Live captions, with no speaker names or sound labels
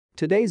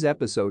Today's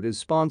episode is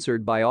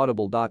sponsored by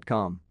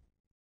Audible.com.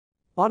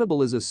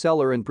 Audible is a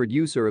seller and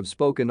producer of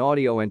spoken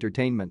audio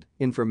entertainment,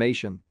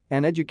 information,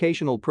 and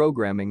educational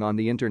programming on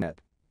the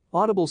internet.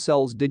 Audible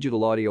sells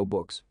digital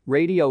audiobooks,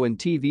 radio and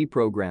TV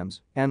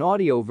programs, and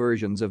audio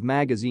versions of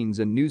magazines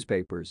and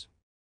newspapers.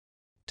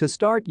 To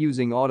start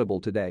using Audible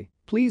today,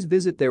 please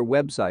visit their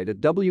website at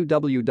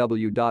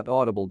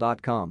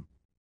www.audible.com.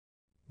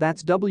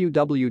 That's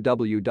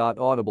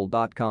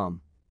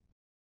www.audible.com.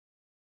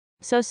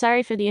 So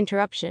sorry for the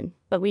interruption,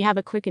 but we have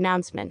a quick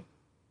announcement.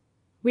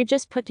 We've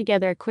just put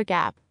together a quick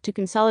app to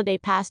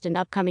consolidate past and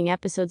upcoming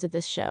episodes of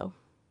this show.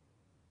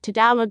 To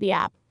download the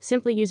app,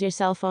 simply use your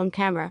cell phone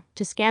camera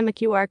to scan the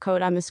QR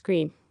code on the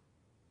screen.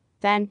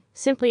 Then,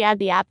 simply add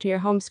the app to your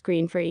home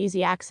screen for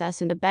easy access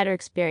and a better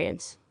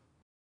experience.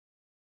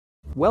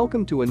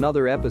 Welcome to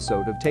another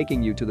episode of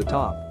Taking You to the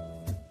Top.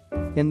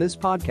 In this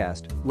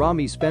podcast,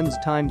 Rami spends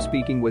time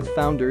speaking with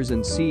founders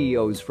and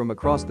CEOs from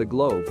across the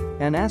globe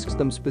and asks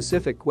them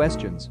specific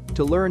questions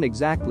to learn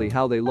exactly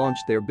how they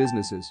launched their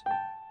businesses.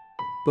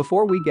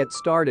 Before we get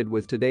started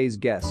with today's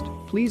guest,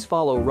 please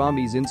follow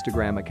Rami's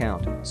Instagram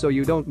account so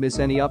you don't miss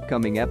any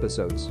upcoming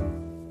episodes.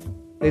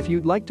 If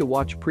you'd like to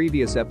watch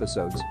previous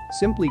episodes,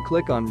 simply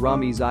click on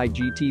Rami's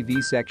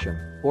IGTV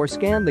section or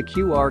scan the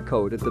QR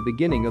code at the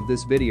beginning of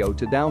this video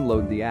to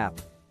download the app.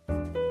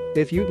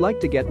 If you'd like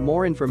to get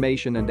more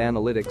information and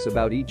analytics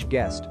about each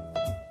guest,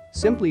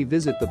 simply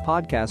visit the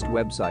podcast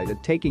website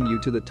at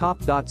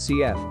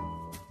takingyoutoTheTop.cf.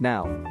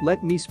 Now,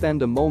 let me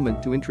spend a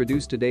moment to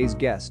introduce today's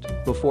guest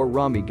before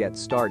Rami gets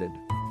started.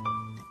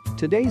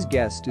 Today's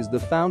guest is the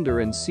founder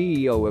and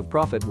CEO of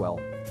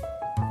ProfitWell.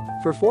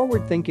 For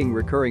forward-thinking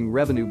recurring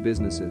revenue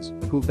businesses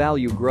who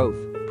value growth,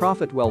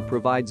 ProfitWell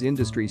provides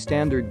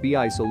industry-standard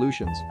BI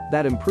solutions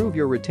that improve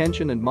your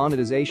retention and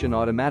monetization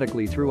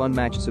automatically through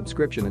unmatched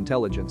subscription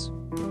intelligence.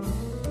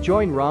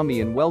 Join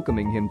Rami in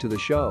welcoming him to the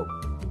show.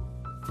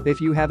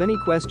 If you have any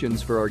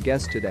questions for our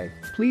guest today,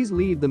 please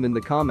leave them in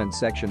the comments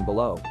section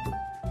below.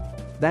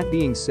 That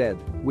being said,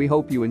 we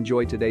hope you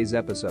enjoy today's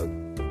episode.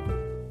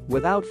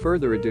 Without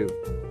further ado,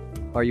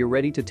 are you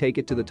ready to take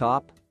it to the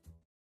top?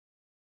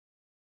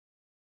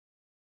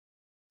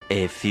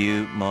 A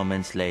few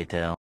moments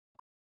later.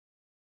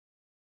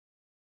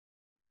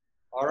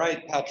 All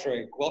right,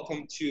 Patrick,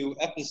 welcome to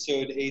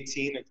episode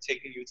 18 of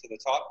Taking You to the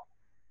Top.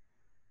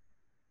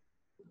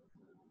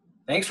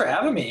 Thanks for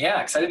having me. Yeah,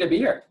 excited to be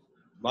here.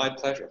 My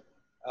pleasure.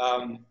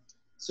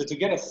 So to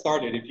get us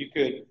started, if you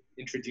could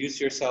introduce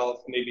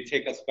yourself, maybe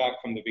take us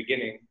back from the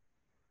beginning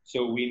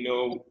so we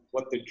know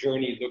what the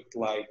journey looked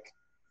like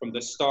from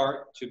the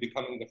start to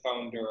becoming the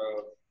founder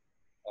of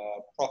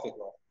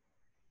ProfitWell.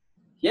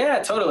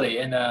 Yeah, totally.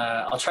 And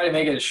I'll try to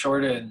make it as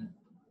short and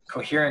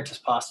coherent as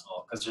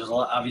possible because there's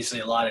obviously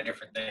a lot of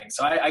different things.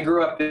 So I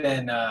grew up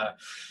in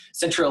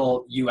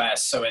central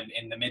U.S., so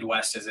in the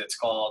Midwest, as it's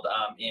called,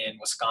 in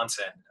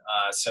Wisconsin.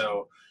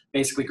 So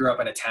basically grew up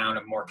in a town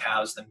of more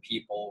cows than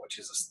people, which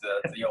is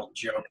the old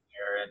joke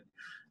there. And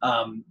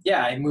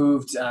I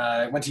moved,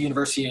 went to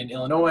university in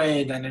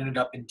Illinois, then ended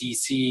up in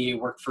D.C.,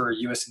 worked for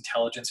U.S.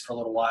 intelligence for a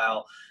little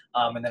while,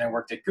 and then I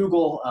worked at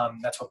Google.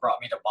 That's what brought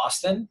me to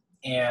Boston.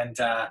 And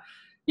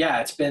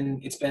it's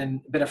been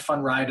a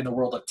fun ride in the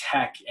world of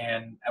tech,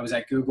 and I was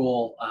at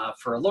Google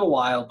for a little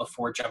while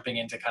before jumping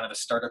into kind of the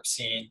startup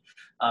scene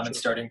and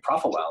starting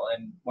ProfitWell.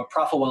 And what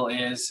ProfitWell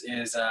is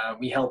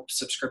we help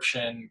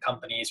subscription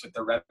companies with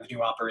their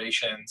revenue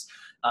operations,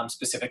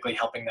 specifically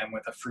helping them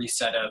with a free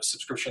set of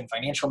subscription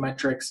financial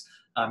metrics.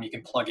 You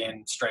can plug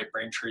in Stripe,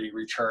 Braintree,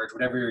 Recharge,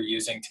 whatever you're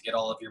using to get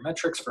all of your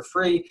metrics for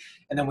free,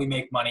 and then we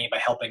make money by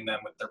helping them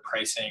with their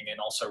pricing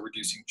and also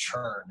reducing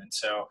churn. And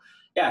so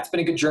yeah, it's been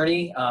a good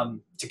journey.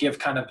 To give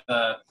kind of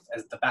the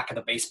back of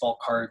the baseball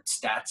card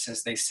stats,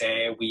 as they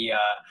say, we're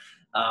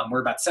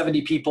about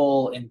 70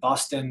 people in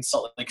Boston,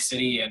 Salt Lake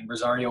City, and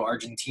Rosario,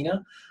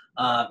 Argentina.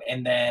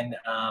 And then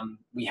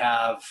we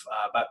have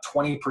about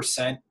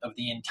 20% of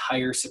the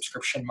entire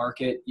subscription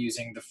market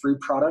using the free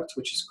product,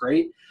 which is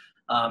great.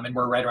 And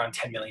we're right around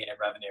 10 million in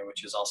revenue,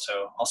 which is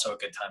also a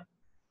good time.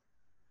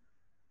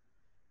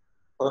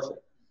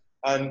 Perfect.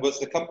 And was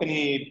the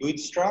company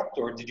bootstrapped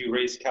or did you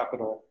raise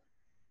capital?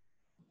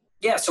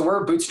 Yeah, so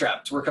we're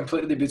bootstrapped. We're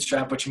completely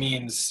bootstrapped, which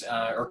means,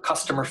 or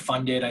customer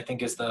funded, I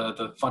think is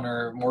the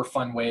more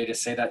fun way to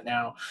say that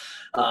now.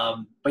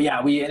 But yeah,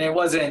 and it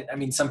wasn't,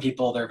 some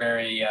people, they're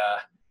very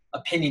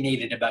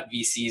opinionated about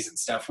VCs and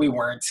stuff. We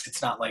weren't.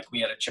 It's not like we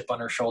had a chip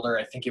on our shoulder.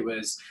 I think it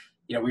was,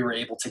 we were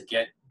able to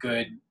get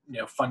good,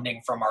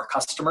 funding from our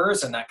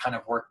customers, and that kind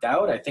of worked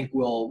out. I think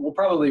we'll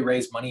probably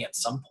raise money at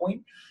some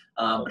point,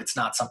 but it's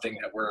not something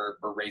that we're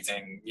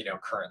raising,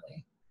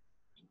 currently.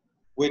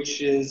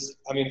 Which is,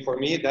 for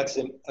me, that's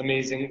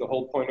amazing. The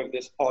whole point of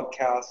this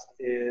podcast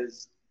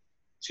is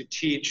to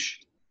teach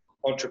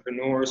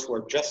entrepreneurs who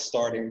are just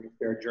starting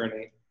their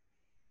journey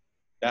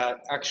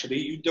that actually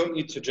you don't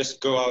need to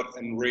just go out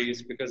and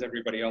raise because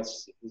everybody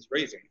else is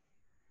raising.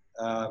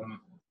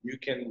 You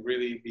can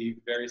really be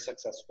very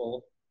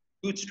successful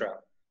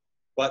bootstrap.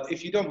 But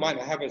if you don't mind,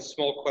 I have a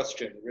small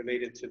question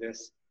related to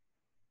this.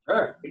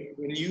 Sure.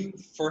 When you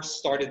first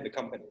started the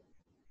company,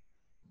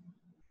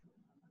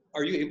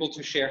 are you able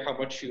to share how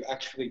much you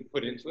actually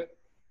put into it?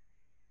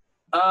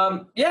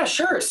 Yeah,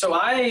 sure. So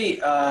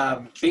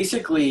I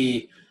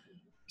basically,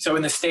 so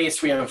in the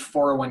States, we have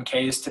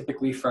 401ks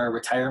typically for our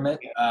retirement.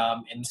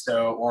 And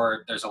so,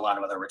 or there's a lot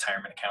of other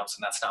retirement accounts,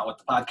 and that's not what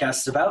the podcast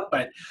is about.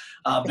 But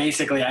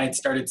basically, I had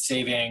started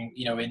saving,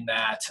 in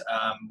that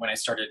when I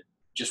started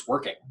just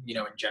working, in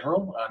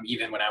general,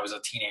 even when I was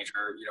a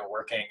teenager,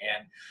 working.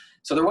 And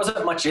so there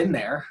wasn't much in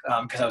there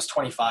because I was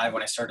 25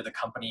 when I started the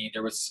company.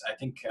 There was, I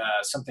think,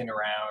 something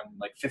around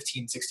like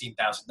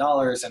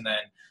 $16,000. And then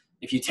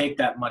if you take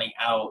that money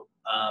out,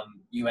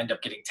 you end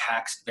up getting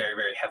taxed very,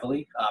 very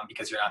heavily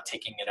because you're not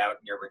taking it out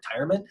in your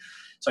retirement.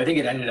 So I think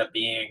it ended up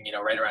being,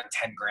 right around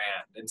 10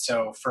 grand. And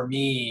so for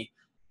me,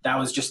 that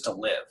was just to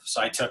live.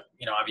 So I took,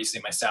 obviously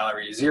my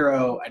salary is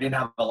zero. I didn't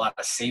have a lot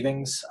of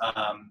savings,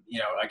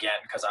 again,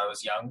 because I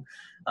was young.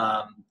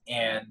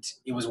 And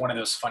it was one of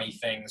those funny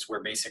things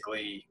where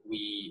basically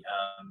we,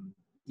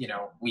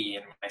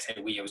 and when I say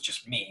we, it was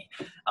just me,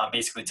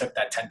 basically took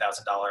that $10,000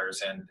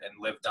 and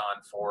lived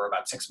on for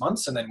about 6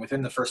 months. And then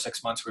within the first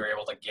 6 months, we were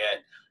able to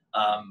get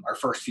our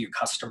first few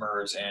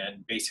customers.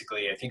 And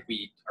basically, I think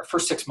our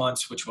first 6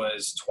 months, which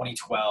was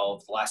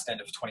 2012, the last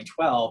end of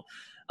 2012,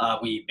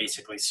 we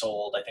basically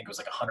sold, I think it was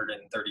like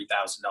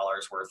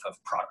 $130,000 worth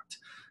of product.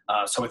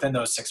 So within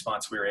those 6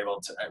 months, we were able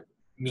to,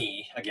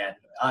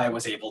 I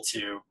was able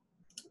to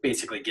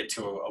basically get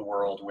to a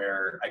world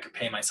where I could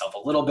pay myself a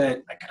little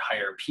bit. I could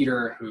hire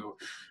Peter, who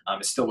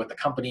is still with the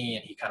company,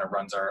 and he kind of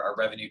runs our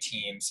revenue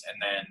teams, and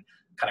then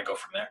kind of go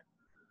from there.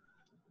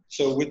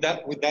 So with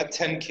that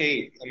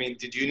 10K, I mean,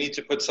 did you need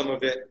to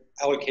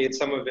allocate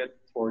some of it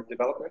for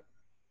development?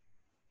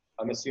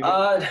 I'm assuming.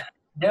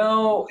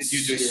 No, Did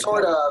you do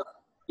sort of.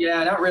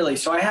 Yeah, not really.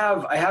 So I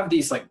have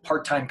these like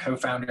part-time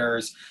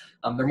co-founders.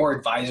 They're more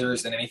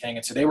advisors than anything,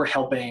 and so they were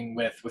helping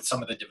with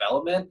some of the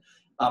development.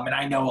 And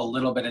I know a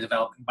little bit of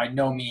development. By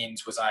no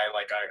means was I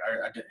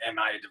am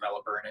I a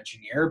developer and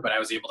engineer, but I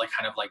was able to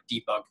kind of like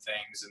debug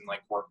things and like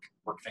work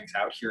things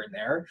out here and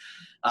there.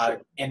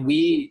 And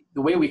the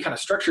way we kind of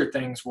structured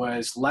things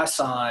was less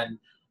on,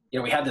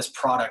 we had this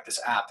product,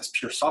 this app, this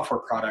pure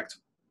software product,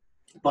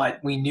 but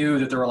we knew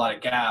that there were a lot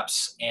of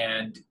gaps.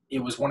 And it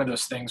was one of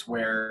those things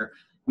where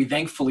we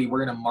thankfully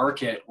were in a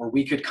market where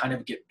we could kind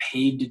of get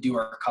paid to do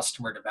our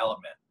customer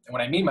development. And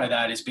what I mean by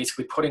that is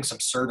basically putting some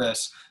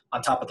service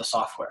on top of the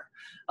software.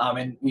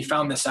 And we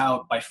found this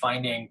out by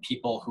finding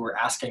people who were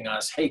asking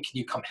us, hey, can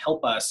you come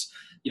help us,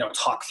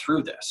 talk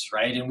through this,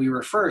 right? And we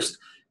were first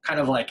kind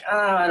of like,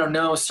 I don't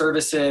know,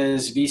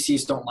 services,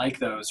 VCs don't like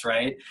those,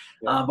 right?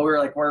 Yeah. But we were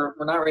like, we're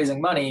not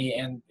raising money,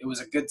 and it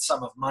was a good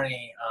sum of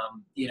money,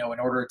 in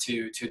order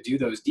to do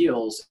those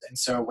deals. And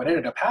so what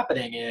ended up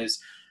happening is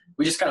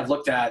we just kind of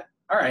looked at,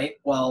 all right,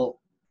 well,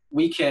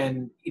 we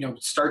can,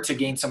 start to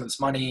gain some of this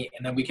money,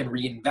 and then we can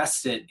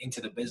reinvest it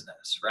into the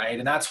business, right?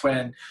 And that's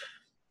when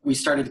we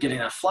started getting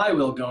that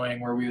flywheel going,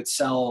 where we would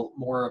sell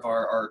more of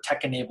our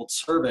tech-enabled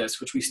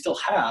service, which we still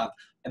have,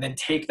 and then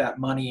take that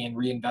money and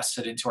reinvest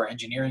it into our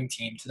engineering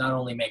team to not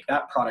only make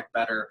that product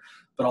better,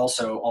 but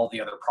also all the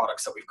other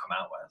products that we've come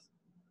out with.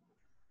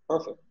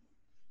 Perfect.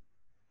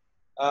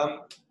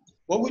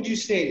 What would you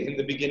say in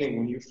the beginning,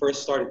 when you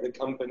first started the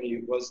company,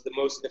 was the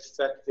most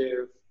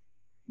effective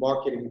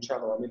marketing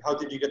channel? I mean, how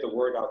did you get the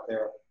word out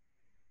there?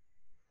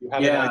 You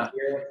had an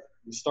idea,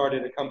 you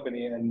started a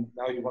company, and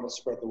now you want to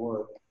spread the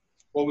word.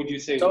 What would you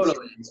say was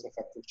the most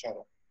effective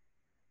channel?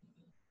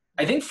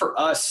 I think for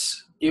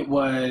us, it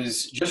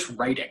was just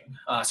writing,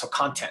 so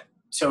content.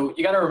 So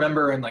you got to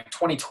remember in like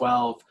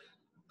 2012,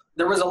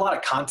 there was a lot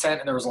of content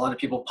and there was a lot of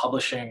people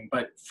publishing,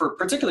 but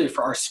particularly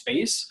for our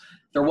space,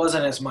 there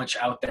wasn't as much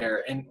out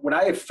there. And what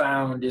I have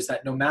found is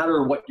that no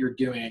matter what you're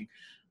doing,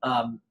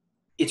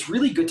 it's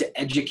really good to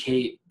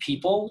educate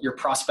people, your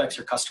prospects,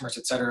 your customers,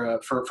 et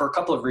cetera, for a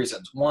couple of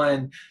reasons.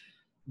 One,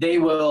 they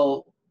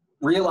will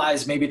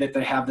realize maybe that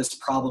they have this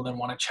problem and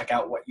want to check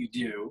out what you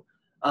do.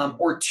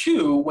 Or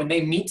two, when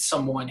they meet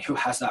someone who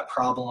has that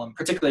problem,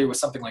 particularly with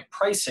something like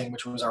pricing,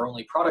 which was our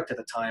only product at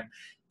the time,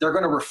 they're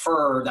going to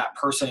refer that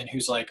person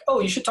who's like,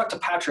 oh, you should talk to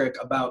Patrick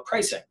about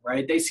pricing,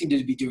 right? They seem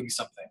to be doing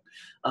something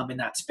in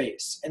that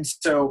space. And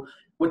so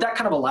what that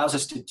kind of allows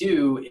us to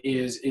do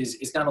is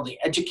not only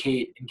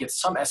educate and get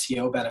some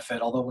SEO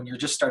benefit, although when you're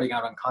just starting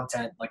out on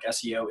content, like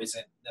SEO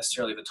isn't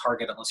necessarily the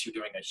target unless you're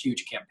doing a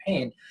huge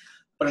campaign.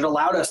 But it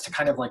allowed us to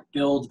kind of like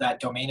build that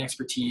domain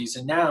expertise.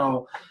 And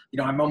now,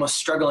 I'm almost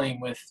struggling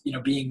with,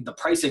 being the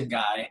pricing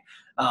guy,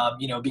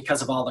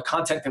 because of all the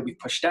content that we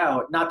pushed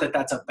out. Not that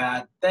that's a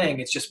bad thing.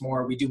 It's just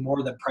we do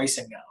more than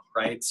pricing now,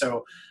 right?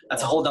 So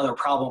that's a whole nother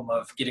problem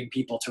of getting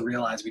people to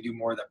realize we do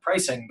more than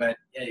pricing, but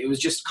it was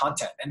just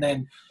content. And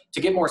then to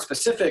get more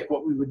specific,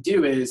 what we would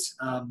do is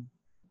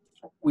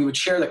we would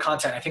share the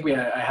content. I think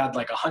I had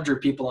like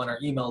 100 people on our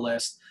email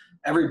list.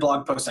 Every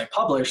blog post I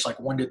published, like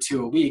 1 to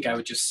 2 a week, I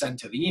would just send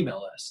to the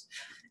email list.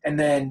 And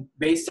then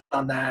based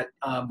on that,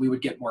 we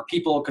would get more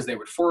people because they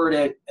would forward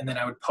it. And then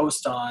I would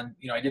post on,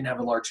 I didn't have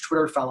a large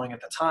Twitter following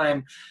at the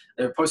time.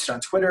 They would post it on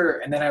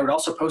Twitter. And then I would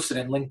also post it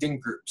in LinkedIn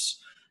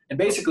groups and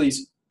basically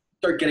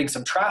start getting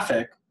some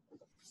traffic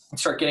and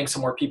start getting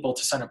some more people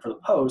to sign up for the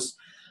post.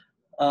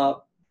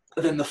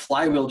 Then the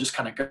flywheel just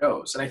kind of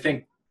goes. And I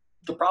think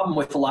the problem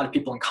with a lot of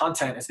people in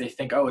content is they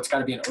think, oh, it's got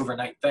to be an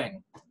overnight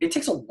thing. It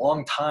takes a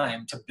long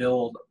time to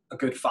build a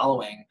good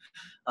following.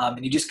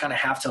 And you just kind of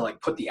have to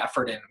like put the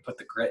effort in and put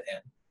the grit in.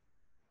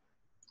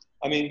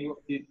 I mean,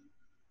 it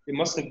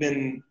must have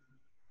been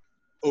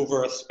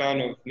over a span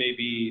of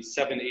maybe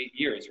 7-8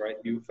 years, right?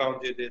 You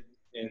founded it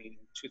in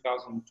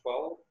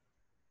 2012?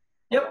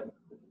 Yep.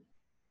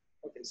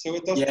 Okay, so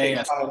it does take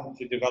time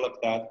to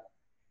develop that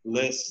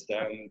list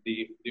and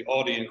the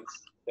audience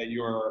that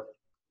you're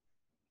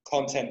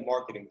content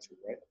marketing to,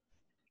 right?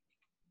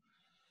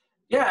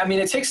 Yeah, I mean,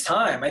 it takes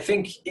time. I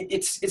think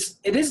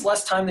it is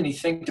less time than you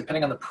think,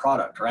 depending on the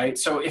product, right?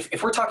 So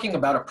if we're talking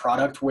about a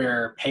product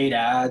where paid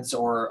ads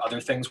or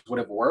other things would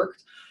have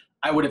worked,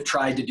 I would have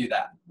tried to do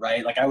that,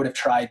 right? Like I would have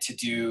tried to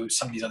do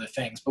some of these other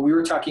things. But we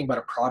were talking about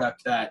a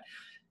product that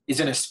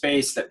is in a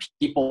space that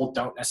people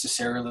don't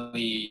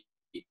necessarily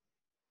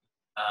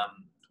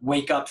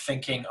wake up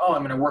thinking, oh,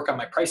 I'm going to work on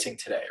my pricing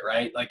today,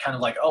 right? Like kind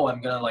of like, oh,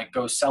 I'm going to like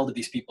go sell to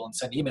these people and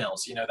send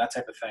emails, that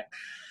type of thing.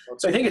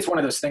 So I think it's one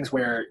of those things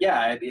where,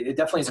 yeah, it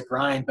definitely is a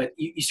grind, but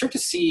you start to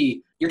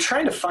see, you're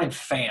trying to find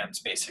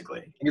fans basically.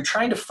 And you're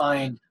trying to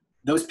find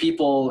those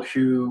people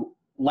who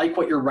like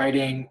what you're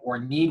writing or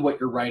need what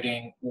you're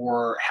writing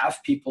or have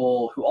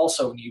people who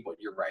also need what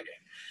you're writing.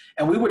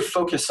 And we would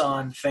focus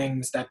on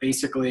things that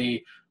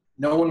basically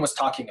no one was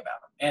talking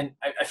about. And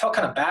I felt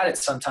kind of bad at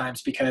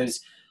sometimes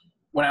because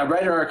when I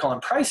write an article on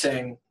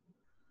pricing,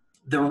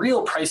 the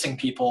real pricing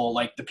people,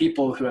 like the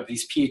people who have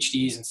these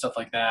PhDs and stuff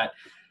like that,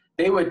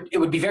 it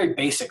would be very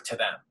basic to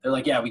them. They're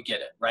like, yeah, we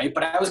get it, right?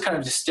 But I was kind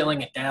of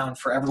distilling it down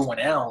for everyone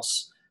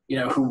else,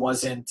 who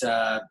wasn't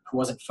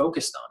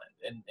focused on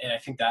it. And I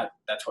think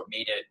that's what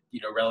made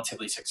it,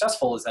 relatively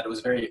successful, is that it was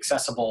very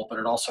accessible, but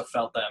it also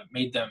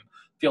made them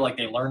feel like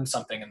they learned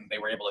something and they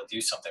were able to do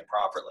something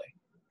properly.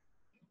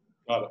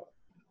 Got it.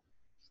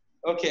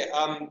 Okay,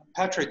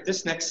 Patrick,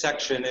 this next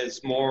section is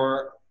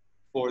more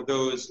for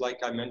those, like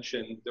I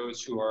mentioned,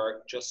 those who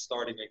are just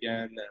starting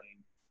again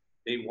and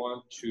they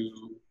want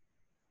to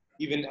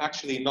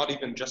not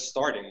even just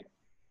starting,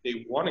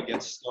 they want to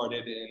get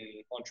started in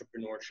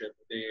entrepreneurship.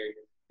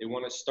 They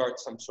want to start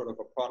some sort of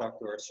a product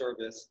or a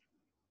service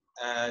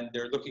and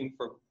they're looking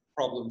for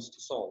problems to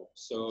solve.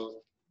 So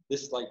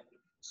this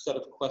set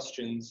of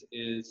questions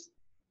is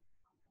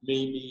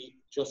maybe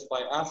just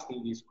by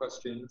asking these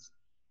questions,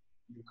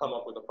 you come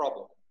up with a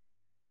problem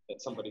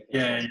that somebody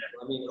can solve.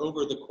 I mean,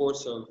 over the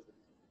course of,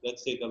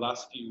 let's say, the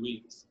last few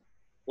weeks,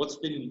 what's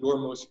been your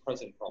most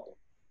present problem?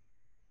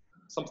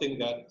 Something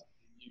that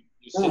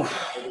you sit there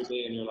every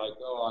day and you're like,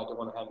 oh, I don't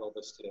want to handle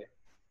this today.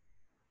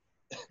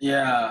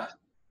 Yeah.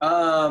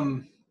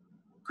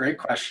 Great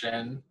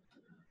question.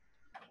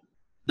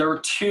 There were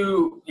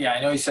two, I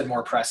know you said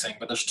more pressing,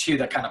 but there's two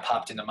that kind of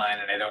popped into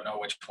mind and I don't know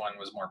which one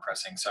was more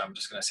pressing. So I'm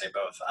just going to say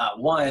both.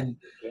 One,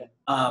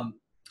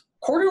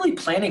 quarterly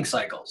planning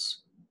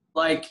cycles.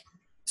 Like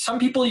some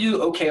people do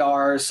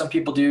OKRs, some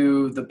people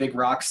do the big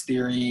rocks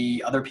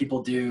theory, other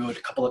people do a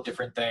couple of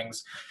different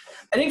things.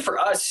 I think for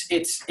us,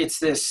 it's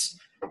this,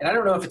 and I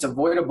don't know if it's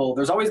avoidable.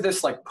 There's always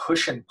this like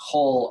push and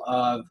pull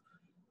of,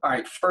 all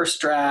right,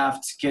 first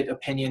draft, get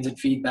opinions and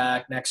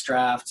feedback, next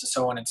draft,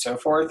 so on and so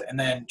forth, and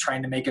then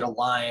trying to make it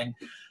align,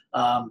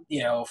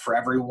 for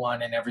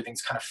everyone and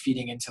everything's kind of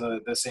feeding into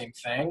the same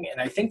thing.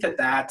 And I think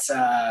that's,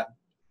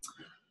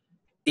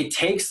 it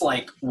takes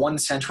like one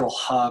central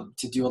hub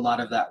to do a lot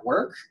of that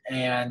work.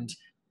 And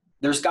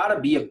there's got to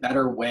be a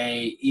better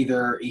way,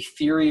 either a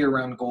theory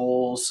around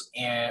goals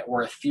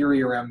or a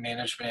theory around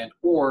management,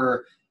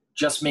 or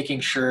just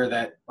making sure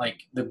that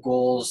like the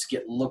goals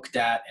get looked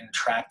at and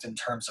tracked in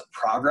terms of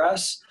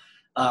progress.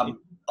 A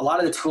lot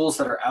of the tools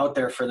that are out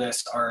there for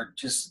this are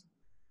just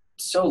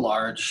so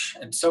large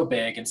and so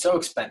big and so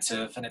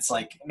expensive. And it's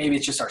like, maybe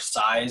it's just our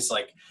size,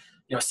 like,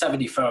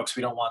 70 folks,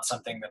 we don't want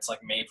something that's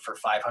like made for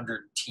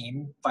 500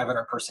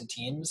 person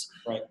teams.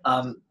 Right.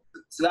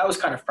 So that was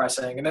kind of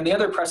pressing. And then the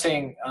other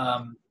pressing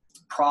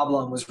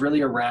problem was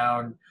really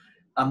around,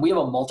 we have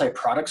a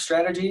multi-product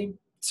strategy.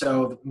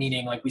 So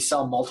meaning like we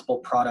sell multiple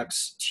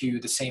products to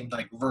the same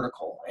like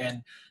vertical,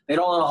 and they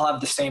don't all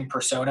have the same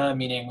persona,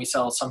 meaning we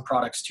sell some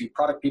products to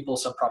product people,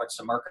 some products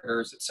to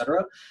marketers, et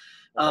cetera.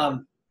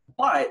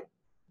 But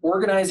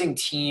organizing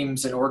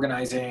teams and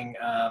organizing,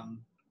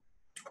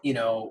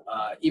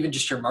 even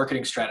just your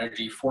marketing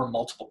strategy for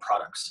multiple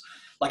products.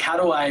 Like, how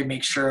do I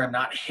make sure I'm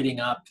not hitting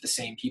up the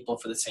same people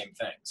for the same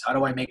things? How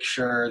do I make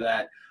sure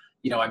that,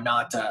 I'm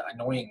not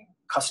annoying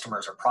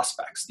customers or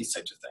prospects, these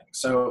types of things.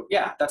 So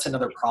yeah, that's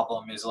another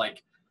problem, is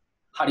like,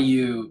 how do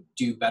you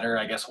do better,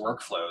 I guess,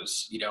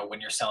 workflows, when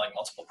you're selling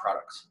multiple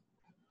products?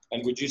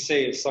 And would you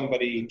say if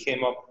somebody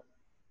came up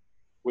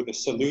with a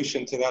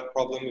solution to that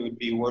problem, it would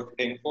be worth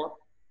paying for?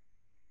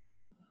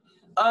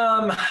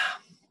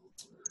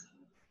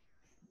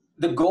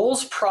 The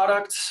goals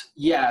product,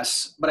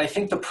 yes, but I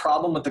think the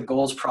problem with the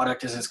goals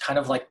product is it's kind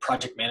of like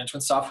project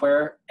management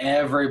software.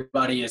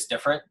 Everybody is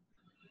different.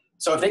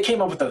 So if they came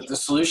up with the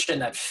solution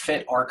that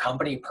fit our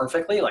company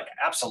perfectly, like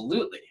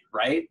absolutely,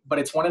 right? But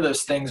it's one of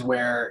those things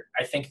where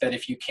I think that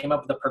if you came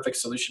up with the perfect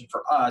solution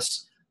for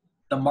us,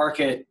 the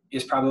market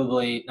is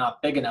probably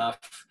not big enough.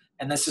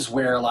 And this is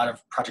where a lot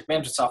of project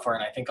management software,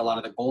 and I think a lot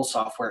of the goal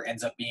software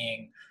ends up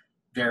being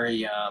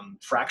very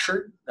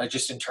fractured,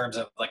 just in terms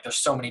of like there's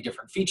so many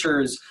different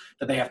features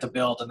that they have to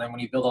build. And then when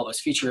you build all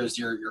those features,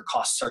 your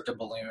costs start to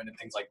balloon and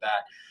things like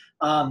that.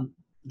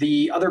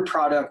 The other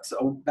product,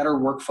 a better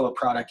workflow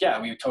product,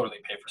 yeah, we would totally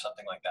pay for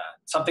something like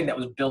that. Something that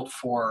was built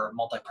for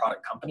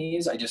multi-product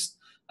companies.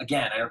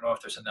 Again, I don't know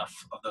if there's enough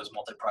of those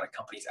multi-product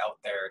companies out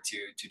there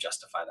to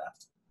justify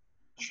that.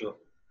 Sure.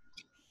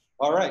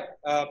 All right,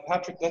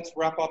 Patrick, let's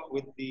wrap up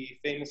with the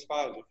famous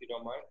five, if you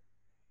don't mind.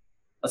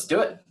 Let's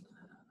do it.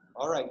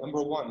 All right,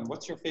 number one,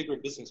 what's your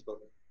favorite business book?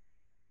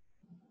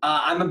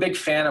 I'm a big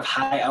fan of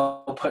High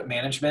Output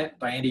Management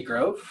by Andy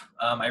Grove.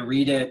 I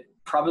read it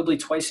probably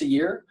twice a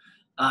year.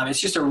 It's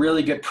just a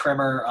really good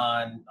primer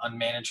on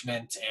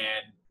management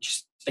and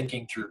just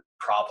thinking through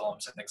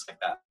problems and things like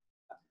that.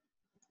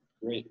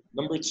 Great.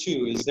 Number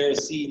two, is there a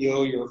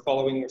CEO you're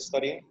following or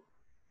studying?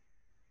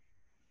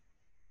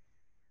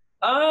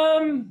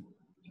 I've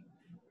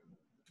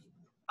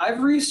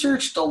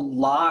researched a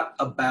lot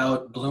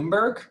about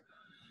Bloomberg,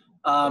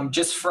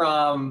 just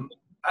from,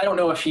 I don't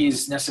know if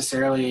he's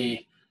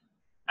necessarily,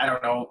 I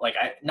don't know, like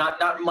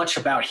not much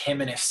about him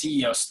and his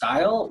CEO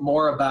style,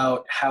 more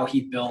about how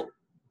he built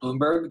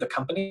Bloomberg, the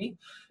company,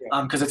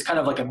 because it's kind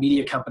of like a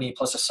media company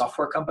plus a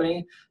software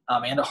company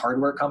and a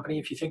hardware company,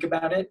 if you think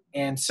about it.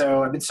 And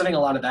so I've been studying a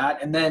lot of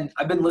that. And then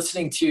I've been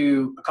listening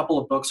to a couple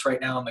of books right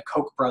now on the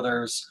Koch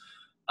brothers,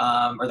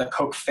 or the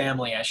Koch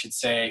family, I should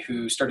say,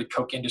 who started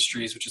Koch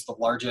Industries, which is the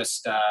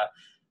largest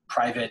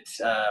private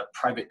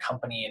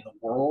company in the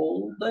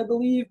world, I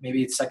believe.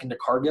 Maybe it's second to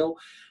Cargill.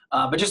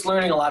 But just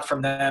learning a lot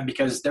from them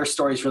because their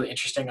story is really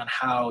interesting on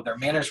how their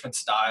management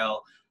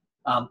style,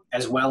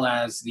 as well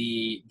as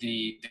the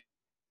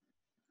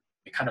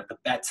kind of the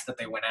bets that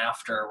they went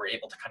after, were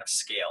able to kind of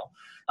scale.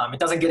 It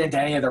doesn't get into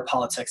any of their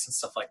politics and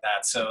stuff like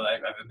that. So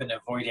I've been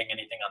avoiding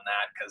anything on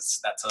that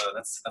because that's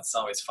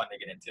always fun to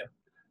get into.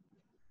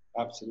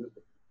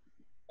 Absolutely.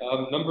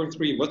 Number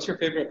three, what's your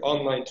favorite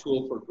online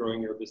tool for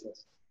growing your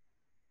business?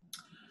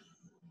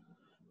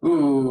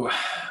 Ooh,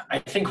 I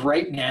think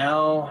right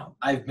now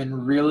I've been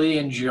really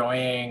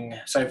enjoying,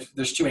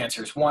 there's two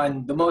answers.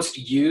 One, the most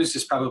used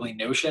is probably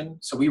Notion.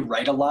 So we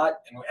write a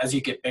lot, and as you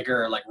get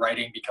bigger, like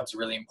writing becomes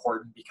really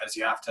important because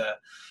you have to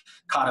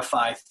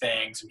codify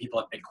things and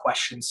people have big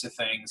questions to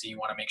things and you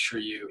want to make sure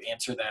you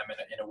answer them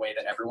in a way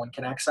that everyone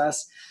can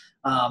access.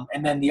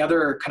 And then the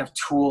other kind of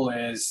tool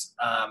is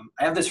I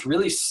have this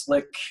really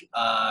slick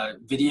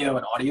video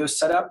and audio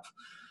setup.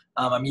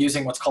 I'm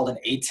using what's called an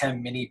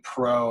ATEM Mini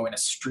Pro and a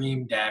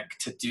Stream Deck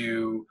to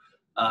do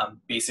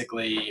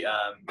basically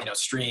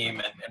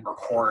stream and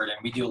record, and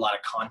we do a lot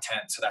of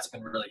content, so that's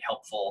been really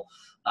helpful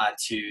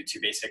to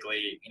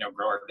basically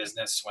grow our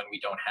business when we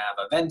don't have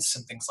events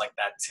and things like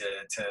that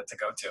to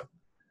go to.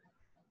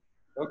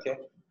 Okay.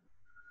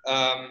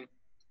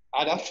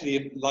 I'd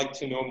actually like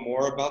to know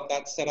more about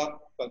that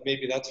setup, but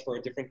maybe that's for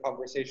a different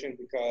conversation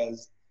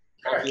because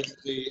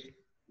obviously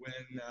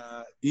when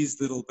these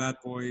little bad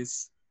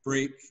boys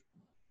break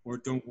or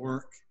don't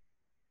work,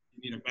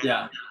 you need a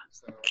backup.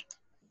 So.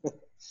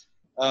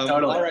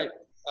 Totally. All right.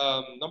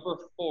 Number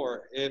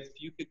four, if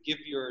you could give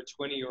your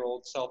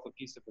 20-year-old self a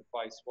piece of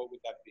advice, what would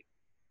that be?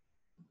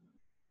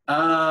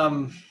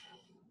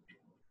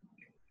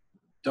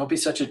 Don't be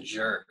such a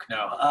jerk.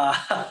 No.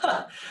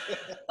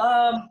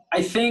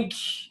 I think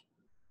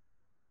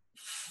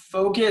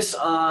focus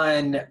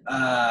on,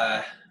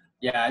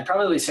 I'd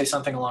probably say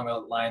something along the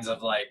lines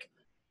of like,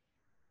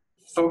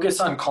 focus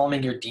on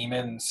calming your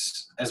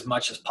demons as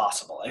much as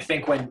possible. I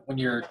think when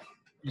you're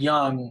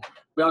young,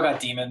 we all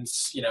got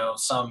demons,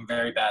 some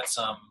very bad,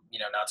 some,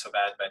 not so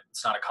bad, but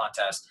it's not a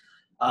contest.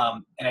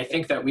 And I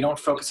think that we don't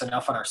focus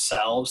enough on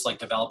ourselves, like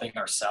developing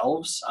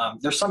ourselves.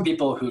 There's some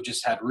people who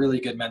just had really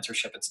good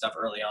mentorship and stuff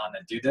early on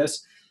that do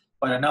this,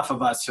 but enough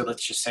of us who,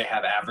 let's just say,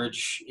 have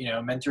average,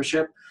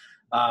 mentorship,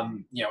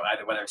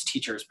 either whether it's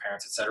teachers,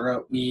 parents,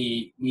 etc.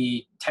 We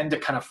tend to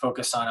kind of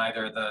focus on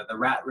either the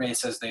rat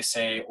race, as they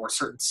say, or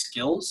certain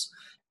skills,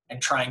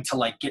 and trying to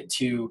like get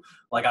to,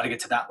 well, I got to get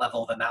to that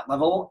level, then that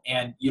level,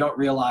 and you don't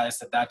realize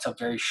that that's a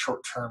very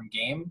short-term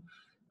game.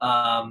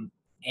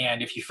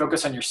 And if you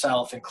focus on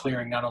yourself and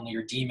clearing not only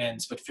your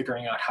demons, but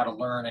figuring out how to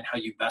learn and how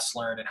you best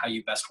learn and how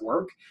you best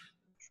work,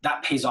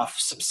 that pays off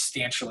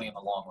substantially in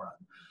the long run.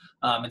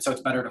 And so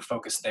it's better to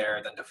focus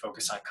there than to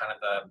focus on kind of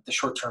the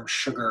short-term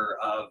sugar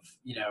of,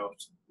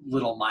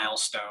 little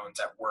milestones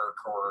at work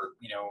or,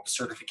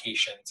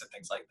 certifications and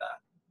things like that.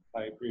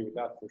 I agree with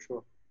that for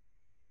sure.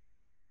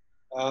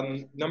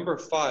 Number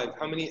five,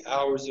 how many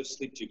hours of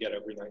sleep do you get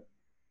every night?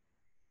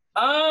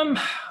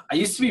 I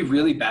used to be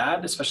really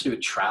bad, especially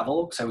with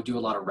travel, because I would do a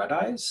lot of red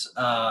eyes.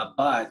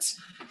 But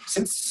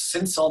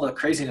since all the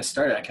craziness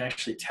started, I can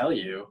actually tell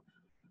you,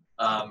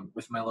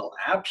 with my little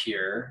app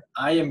here,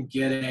 I am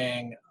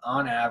getting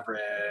on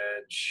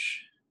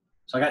average.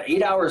 So I got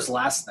 8 hours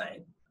last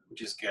night,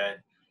 which is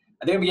good.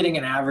 I think I'm getting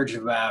an average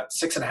of about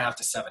 6.5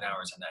 to 7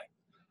 hours a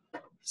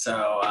night.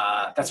 So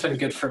that's been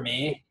good for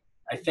me.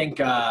 I think,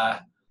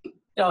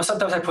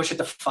 sometimes I push it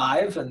to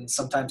 5 and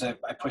sometimes I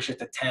push it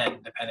to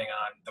 10, depending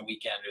on the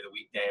weekend or the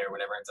weekday or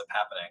whatever ends up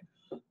happening.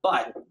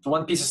 But the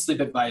one piece of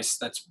sleep advice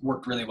that's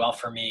worked really well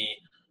for me,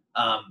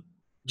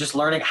 just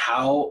learning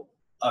how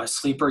a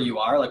sleeper you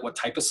are, like what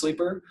type of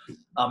sleeper,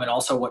 and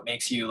also what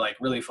makes you like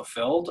really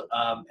fulfilled,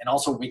 and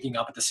also waking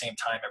up at the same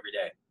time every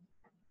day.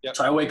 Yep.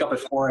 So I wake up at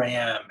 4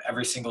 a.m.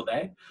 every single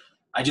day.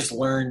 I just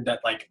learned that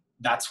like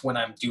that's when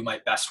I'm do my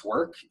best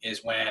work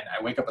is when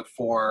I wake up at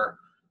 4.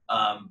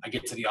 I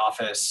get to the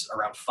office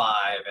around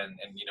 5 and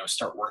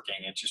start working.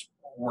 It just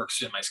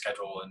works in my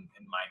schedule and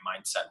in my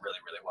mindset really,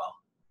 really well.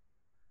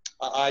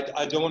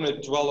 I don't want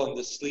to dwell on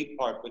the sleep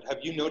part, but have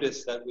you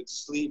noticed that with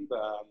sleep,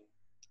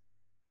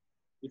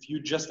 if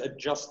you just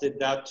adjusted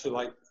that to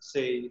like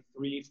say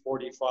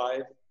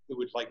 3:45, it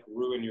would like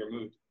ruin your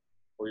mood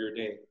or your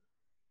day?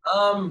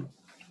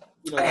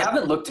 I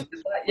haven't looked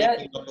into that yet.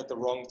 Waking up at the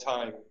wrong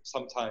time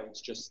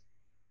sometimes just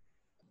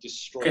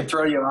destroys. Can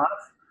throw you off.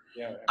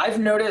 Yeah. I've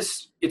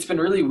noticed it's been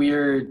really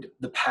weird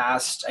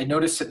I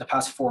noticed it in the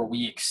past 4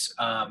 weeks.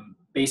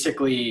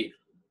 Basically,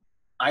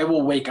 I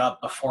will wake up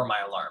before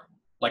my alarm.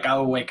 Like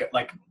I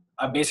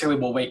basically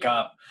will wake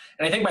up,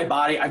 and I think my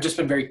body, I've just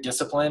been very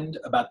disciplined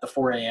about the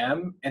 4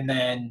 a.m. And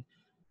then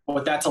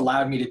what that's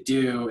allowed me to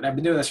do, and I've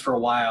been doing this for a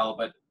while,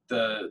 but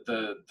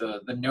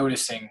the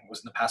noticing was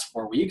in the past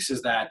 4 weeks,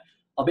 is that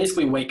I'll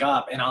basically wake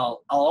up and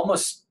I'll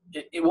almost,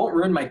 it won't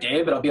ruin my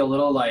day, but I'll be a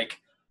little like,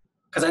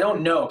 because I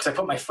don't know, because I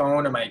put my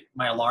phone or my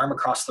alarm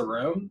across the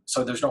room,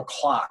 so there's no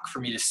clock for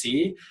me to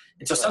see.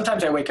 And so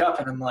sometimes I wake up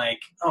and I'm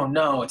like, oh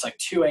no, it's like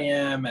 2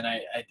 a.m. and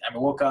I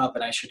woke up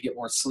and I should get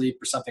more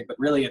sleep or something, but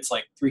really it's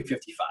like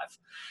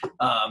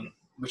 3:55,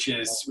 which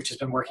has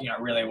been working out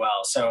really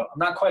well. So I'm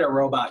not quite a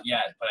robot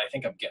yet, but I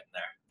think I'm getting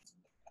there.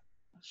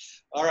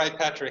 All right,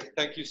 Patrick,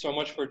 thank you so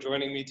much for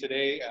joining me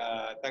today.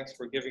 Thanks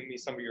for giving me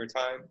some of your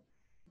time.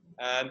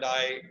 And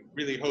I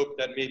really hope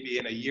that maybe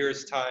in a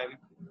year's time,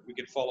 we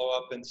could follow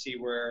up and see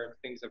where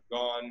things have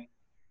gone.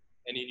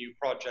 Any new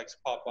projects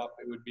pop up,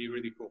 it would be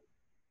really cool.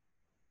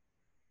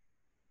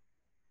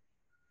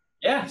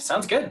 Yeah,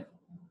 sounds good.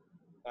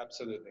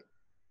 Absolutely.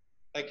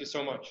 Thank you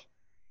so much.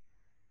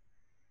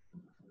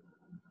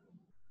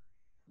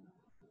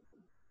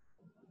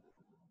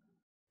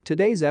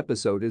 Today's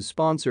episode is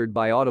sponsored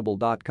by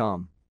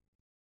Audible.com.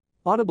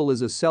 Audible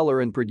is a seller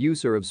and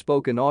producer of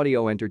spoken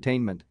audio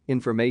entertainment,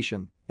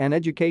 information, and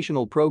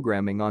educational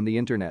programming on the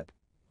internet.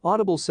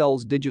 Audible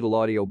sells digital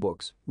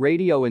audiobooks,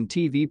 radio and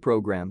TV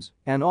programs,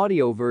 and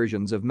audio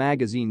versions of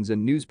magazines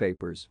and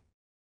newspapers.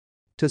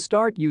 To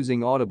start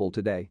using Audible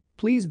today,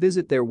 please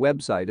visit their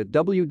website at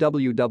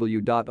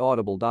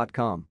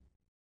www.audible.com.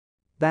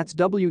 That's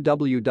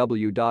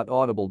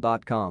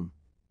www.audible.com.